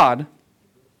you're God,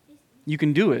 you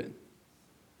can do it.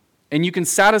 And you can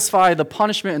satisfy the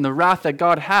punishment and the wrath that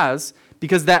God has,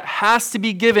 because that has to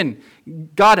be given.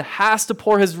 God has to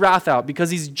pour his wrath out because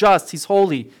he's just, he's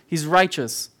holy, he's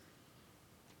righteous.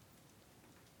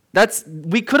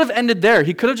 We could have ended there.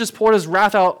 He could have just poured his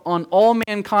wrath out on all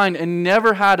mankind and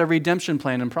never had a redemption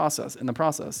plan in the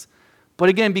process. But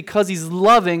again, because he's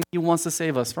loving, he wants to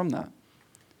save us from that.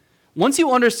 Once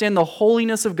you understand the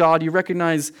holiness of God, you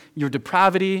recognize your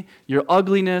depravity, your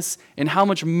ugliness, and how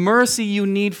much mercy you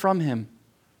need from him.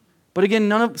 But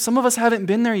again, some of us haven't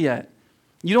been there yet.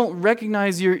 You don't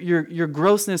recognize your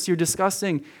grossness, your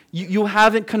disgusting. You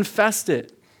haven't confessed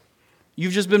it.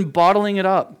 You've just been bottling it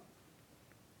up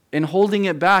and holding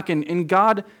it back. And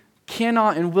God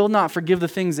cannot and will not forgive the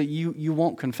things that you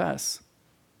won't confess,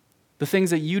 the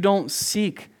things that you don't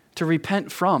seek to repent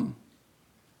from.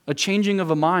 A changing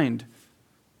of a mind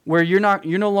where you're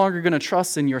no longer going to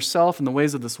trust in yourself and the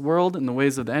ways of this world and the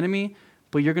ways of the enemy,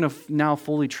 but you're going to now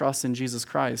fully trust in Jesus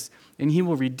Christ. And he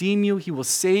will redeem you, he will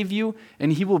save you,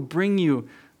 and he will bring you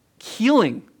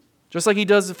healing, just like he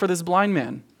does for this blind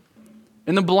man.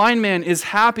 And the blind man is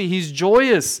happy, he's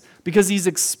joyous, because he's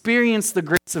experienced the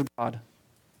grace of God.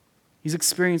 He's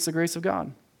experienced the grace of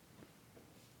God.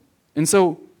 And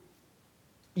so,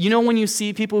 when you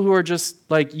see people who are just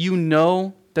like,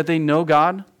 that they know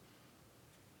God,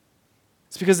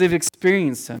 it's because they've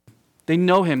experienced him. They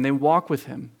know him. They walk with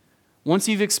him. Once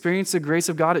you've experienced the grace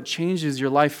of God, it changes your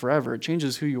life forever. It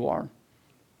changes who you are.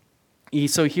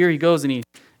 So here he goes, and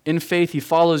in faith, he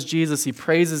follows Jesus, he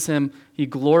praises him, he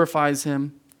glorifies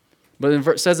him. But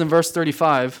it says in verse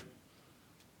 35,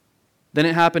 then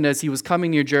it happened as he was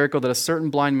coming near Jericho that a certain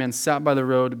blind man sat by the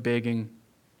road begging.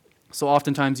 So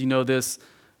oftentimes, this,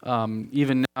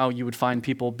 even now you would find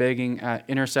people begging at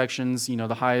intersections,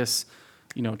 the highest,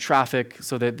 traffic,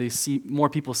 so that more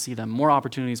people see them, more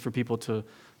opportunities for people to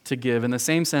give. In the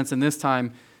same sense, in this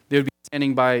time, they would be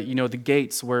standing by, the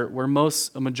gates where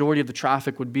a majority of the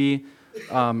traffic would be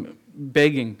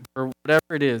begging or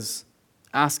whatever it is,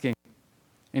 asking.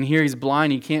 And here he's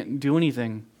blind, he can't do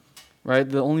anything, right?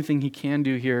 The only thing he can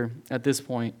do here at this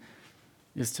point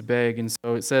is to beg. And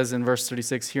so it says in verse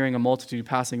 36, hearing a multitude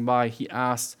passing by, he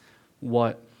asked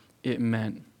what it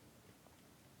meant.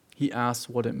 He asked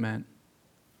what it meant.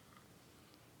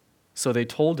 So they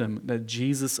told him that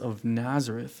Jesus of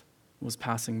Nazareth was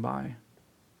passing by.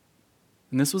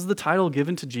 And this was the title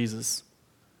given to Jesus.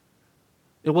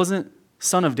 It wasn't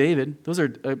Son of David. Those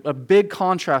are a big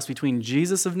contrast between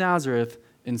Jesus of Nazareth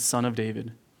and Son of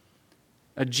David.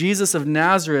 A Jesus of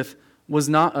Nazareth was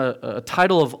not a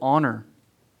title of honor.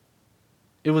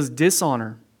 It was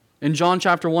dishonor. In John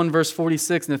chapter 1, verse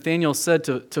 46, Nathanael said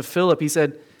to Philip, he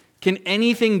said, can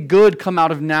anything good come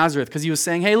out of Nazareth? Because he was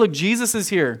saying, hey, look, Jesus is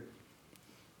here.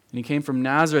 And he came from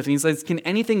Nazareth. And he says, can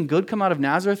anything good come out of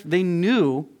Nazareth? They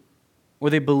knew, or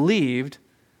they believed,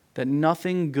 that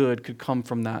nothing good could come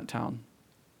from that town.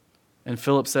 And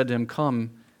Philip said to him,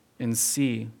 come and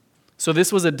see. So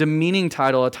this was a demeaning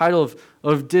title, a title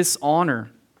of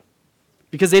dishonor.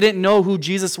 Because they didn't know who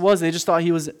Jesus was. They just thought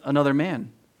he was another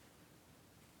man.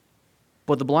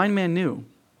 But the blind man knew.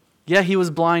 Yeah, he was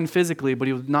blind physically, but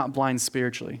he was not blind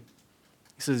spiritually.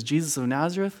 He says, Jesus of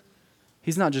Nazareth?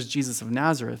 He's not just Jesus of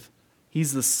Nazareth.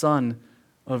 He's the Son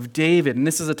of David. And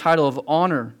this is a title of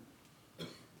honor.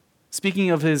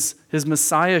 Speaking of his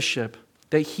messiahship,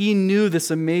 that he knew this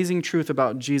amazing truth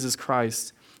about Jesus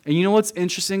Christ. And you know what's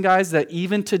interesting, guys? That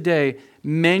even today,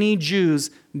 many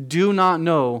Jews do not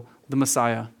know the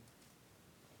Messiah.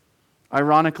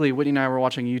 Ironically, Whitney and I were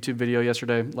watching a YouTube video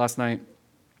last night,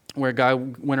 where a guy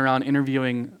went around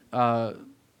interviewing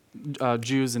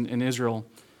Jews in Israel.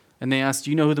 And they asked, do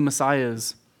you know who the Messiah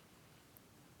is?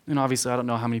 And obviously, I don't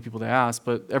know how many people they asked,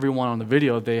 but everyone on the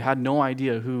video, they had no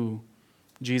idea who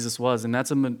Jesus was. And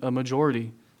that's a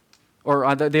majority.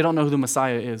 Or they don't know who the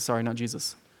Messiah is. Sorry, not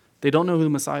Jesus. They don't know who the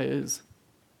Messiah is.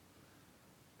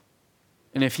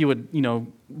 And if you would,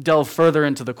 delve further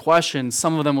into the question,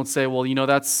 some of them would say, well,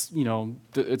 that's,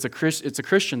 it's a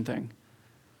Christian thing.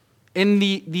 In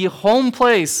the home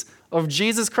place of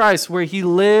Jesus Christ, where he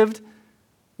lived,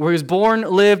 where he was born,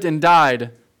 lived, and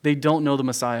died, they don't know the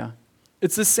Messiah.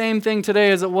 It's the same thing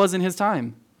today as it was in his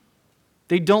time.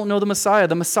 They don't know the Messiah.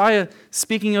 The Messiah,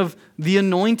 speaking of the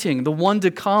anointing, the one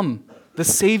to come, the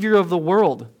Savior of the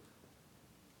world.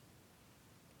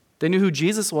 They knew who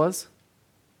Jesus was.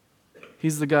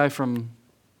 He's the guy from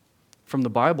the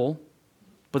Bible,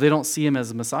 but they don't see him as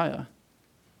a Messiah.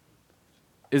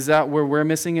 Is that where we're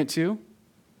missing it too?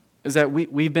 Is that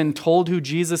we've been told who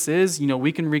Jesus is?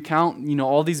 We can recount,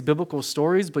 all these biblical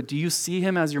stories, but do you see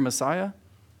him as your Messiah?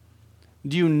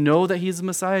 Do you know that he's the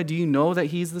Messiah? Do you know that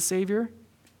he's the Savior?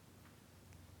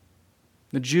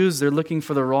 The Jews, they're looking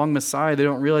for the wrong Messiah. They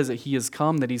don't realize that he has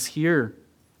come, that he's here.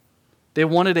 They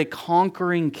wanted a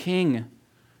conquering king.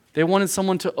 They wanted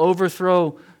someone to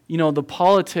overthrow, the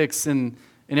politics and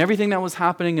everything that was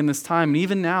happening in this time, and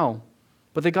even now.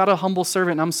 But they got a humble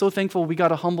servant, and I'm so thankful we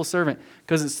got a humble servant,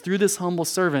 because it's through this humble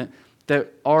servant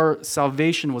that our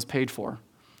salvation was paid for.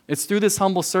 It's through this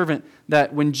humble servant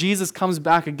that when Jesus comes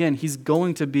back again, he's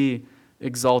going to be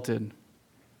exalted.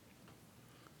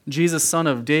 Jesus, Son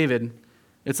of David,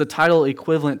 it's a title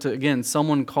equivalent to, again,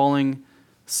 someone calling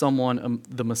someone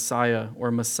the Messiah or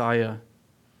Messiah.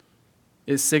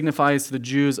 It signifies to the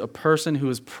Jews a person who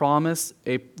is promised,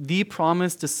 the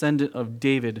promised descendant of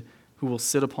David, who will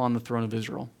sit upon the throne of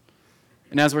Israel.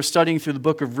 And as we're studying through the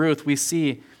book of Ruth, we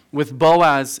see with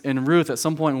Boaz and Ruth, at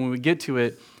some point when we get to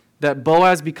it, that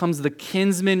Boaz becomes the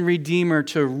kinsman redeemer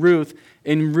to Ruth,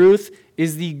 and Ruth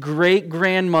is the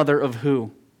great-grandmother of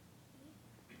who?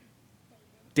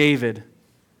 David,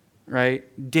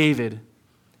 right? David.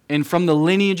 And from the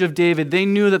lineage of David, they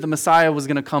knew that the Messiah was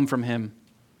going to come from him.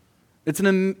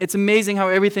 It's amazing how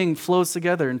everything flows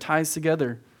together and ties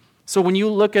together. So when you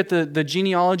look at the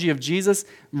genealogy of Jesus,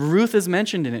 Ruth is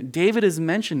mentioned in it. David is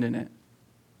mentioned in it.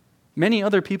 Many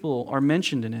other people are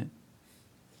mentioned in it.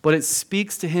 But it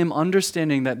speaks to him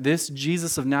understanding that this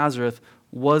Jesus of Nazareth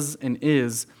was and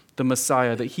is the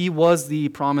Messiah, that he was the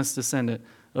promised descendant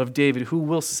of David who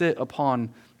will sit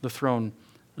upon the throne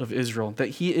of Israel, that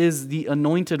he is the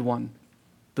anointed one,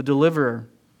 the deliverer.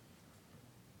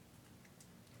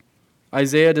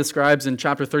 Isaiah describes in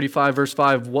chapter 35, verse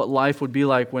 5, what life would be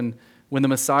like when the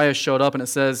Messiah showed up, and it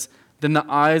says, "Then the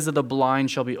eyes of the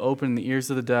blind shall be opened, and the ears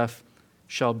of the deaf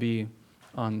shall be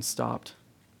unstopped."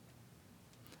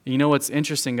 And you know what's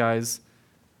interesting, guys,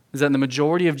 is that in the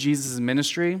majority of Jesus'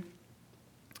 ministry,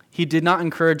 he did not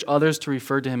encourage others to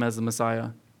refer to him as the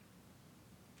Messiah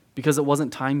because it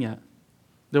wasn't time yet.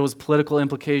 There was political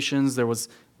implications. There was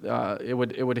it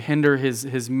would hinder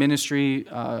his ministry,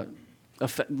 to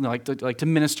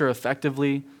minister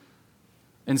effectively.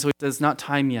 And so he says, "It's not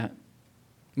time yet."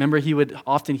 Remember, he would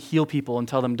often heal people and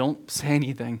tell them, "Don't say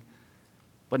anything."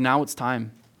 But now it's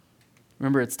time.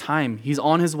 Remember, it's time. He's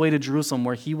on his way to Jerusalem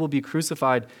where he will be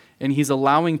crucified, and he's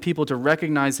allowing people to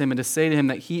recognize him and to say to him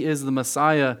that he is the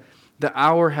Messiah. The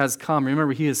hour has come.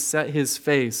 Remember, he has set his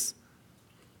face.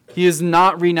 He is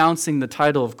not renouncing the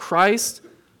title of Christ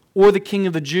or the King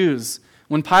of the Jews.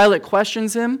 When Pilate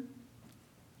questions him,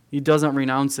 he doesn't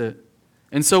renounce it.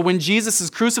 And so when Jesus is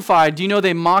crucified, do you know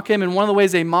they mock him? And one of the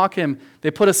ways they mock him,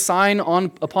 they put a sign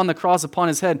upon the cross upon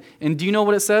his head. And do you know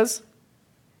what it says?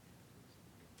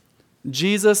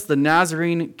 Jesus, the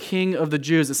Nazarene, King of the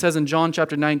Jews. It says in John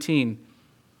chapter 19,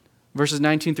 verses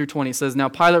 19 through 20, it says, "Now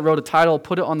Pilate wrote a title,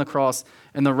 put it on the cross,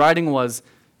 and the writing was,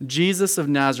 'Jesus of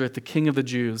Nazareth, the King of the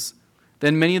Jews.'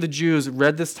 Then many of the Jews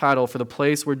read this title, for the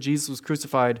place where Jesus was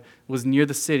crucified was near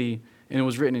the city, and it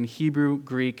was written in Hebrew,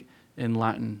 Greek, and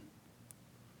Latin."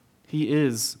 He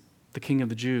is the King of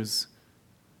the Jews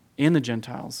and the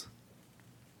Gentiles.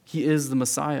 He is the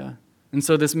Messiah. And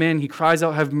so this man, he cries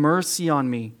out, "Have mercy on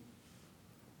me."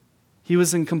 He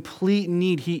was in complete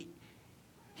need.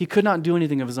 He could not do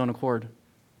anything of his own accord.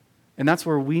 And that's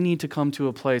where we need to come to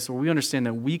a place where we understand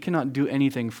that we cannot do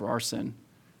anything for our sin.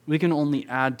 We can only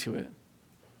add to it.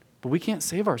 But we can't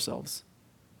save ourselves.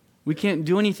 We can't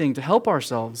do anything to help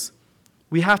ourselves.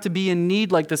 We have to be in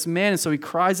need like this man. And so he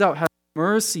cries out, "Have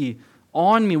mercy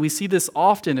on me." We see this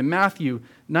often in Matthew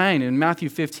 9, in Matthew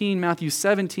 15, Matthew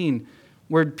 17,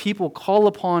 where people call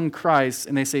upon Christ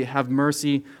and they say, "Have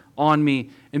mercy on me."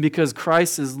 And because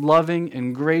Christ is loving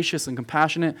and gracious and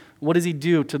compassionate, what does he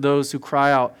do to those who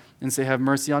cry out and say, "Have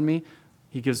mercy on me"?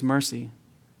 He gives mercy.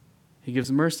 He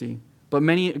gives mercy. But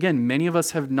many of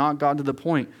us have not gotten to the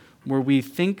point where we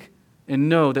think and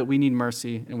know that we need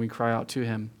mercy and we cry out to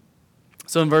him.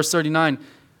 So in verse 39,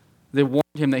 they warned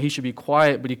him that he should be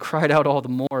quiet, but he cried out all the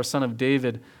more, "Son of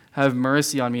David, have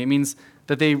mercy on me." It means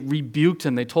that they rebuked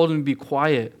him. They told him to be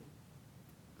quiet.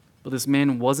 But this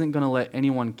man wasn't going to let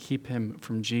anyone keep him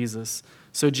from Jesus.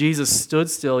 So Jesus stood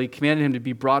still. He commanded him to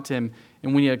be brought to him.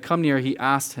 And when he had come near, he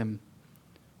asked him,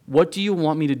 "What do you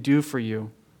want me to do for you?"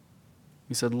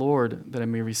 He said, "Lord, that I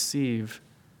may receive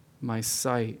my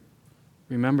sight."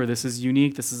 Remember, this is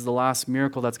unique. This is the last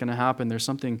miracle that's going to happen. There's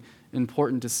something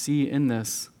important to see in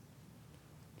this.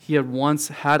 He had once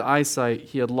had eyesight.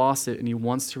 He had lost it, and he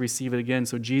wants to receive it again.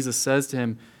 So Jesus says to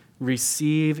him,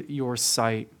 "Receive your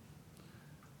sight."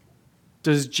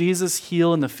 Does Jesus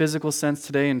heal in the physical sense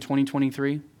today in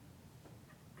 2023?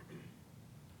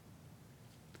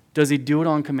 Does he do it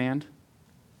on command?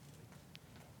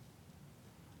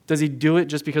 Does he do it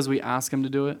just because we ask him to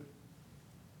do it?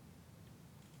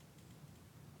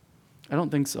 I don't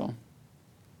think so.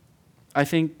 I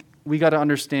think we got to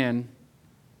understand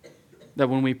that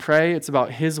when we pray, it's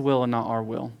about his will and not our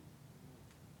will.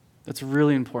 That's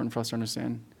really important for us to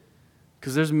understand.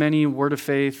 Because there's many word of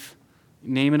faith,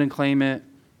 name it and claim it,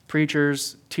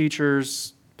 preachers,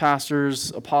 teachers,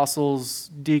 pastors,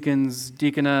 apostles, deacons,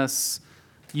 deaconess,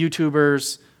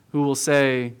 YouTubers who will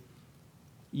say,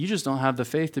 "You just don't have the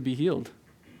faith to be healed."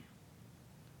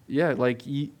 Yeah, like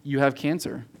you have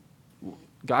cancer.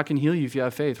 God can heal you if you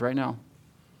have faith right now.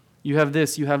 You have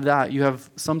this, you have that, you have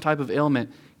some type of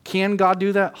ailment. Can God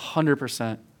do that?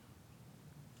 100%.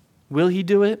 Will he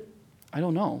do it? I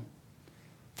don't know.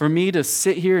 For me to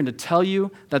sit here and to tell you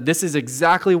that this is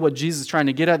exactly what Jesus is trying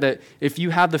to get at, that if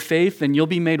you have the faith, then you'll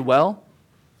be made well,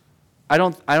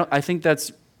 I think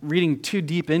that's reading too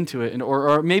deep into it,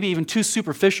 or maybe even too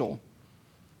superficial.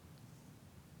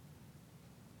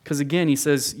 Because again, he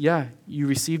says, yeah, you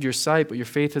received your sight, but your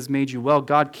faith has made you well.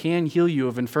 God can heal you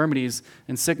of infirmities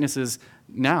and sicknesses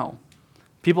now.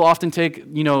 People often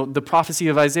take, the prophecy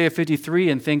of Isaiah 53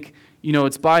 and think,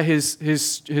 it's by his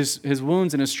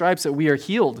wounds and his stripes that we are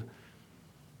healed.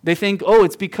 They think,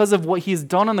 it's because of what he's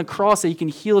done on the cross that he can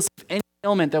heal us of any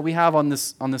ailment that we have on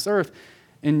this earth.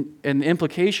 And the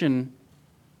implication,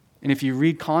 and if you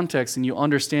read context and you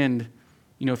understand,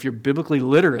 if you're biblically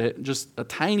literate, just a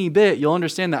tiny bit, you'll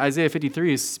understand that Isaiah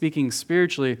 53 is speaking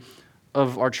spiritually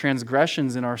of our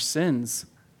transgressions and our sins.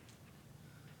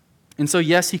 And so,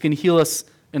 yes, he can heal us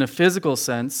in a physical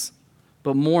sense,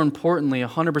 but more importantly,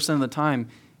 100% of the time,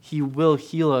 he will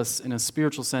heal us in a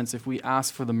spiritual sense if we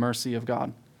ask for the mercy of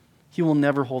God. He will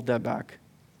never hold that back.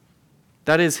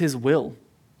 That is his will.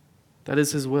 That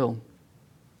is his will.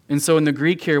 And so in the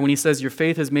Greek here, when he says your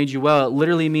faith has made you well, it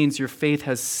literally means your faith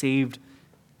has saved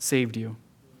you.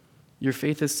 Your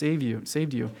faith has saved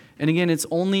you. And again, it's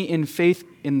only in faith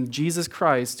in Jesus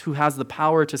Christ, who has the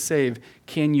power to save,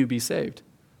 can you be saved.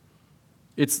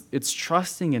 It's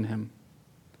trusting in him.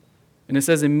 And it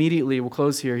says immediately, we'll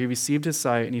close here, he received his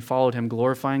sight and he followed him,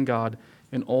 glorifying God,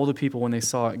 and all the people, when they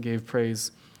saw it, gave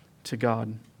praise to God.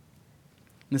 And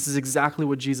this is exactly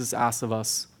what Jesus asks of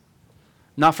us.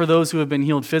 Not for those who have been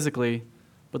healed physically,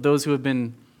 but those who have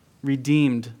been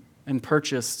redeemed and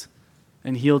purchased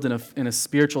and healed in a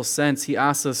spiritual sense. He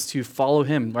asks us to follow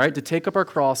him, right? To take up our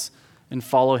cross and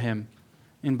follow him.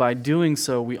 And by doing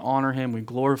so, we honor him, we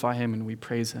glorify him, and we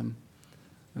praise him.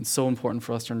 And so important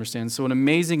for us to understand. So an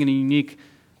amazing and a unique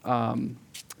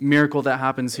miracle that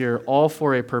happens here, all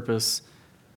for a purpose,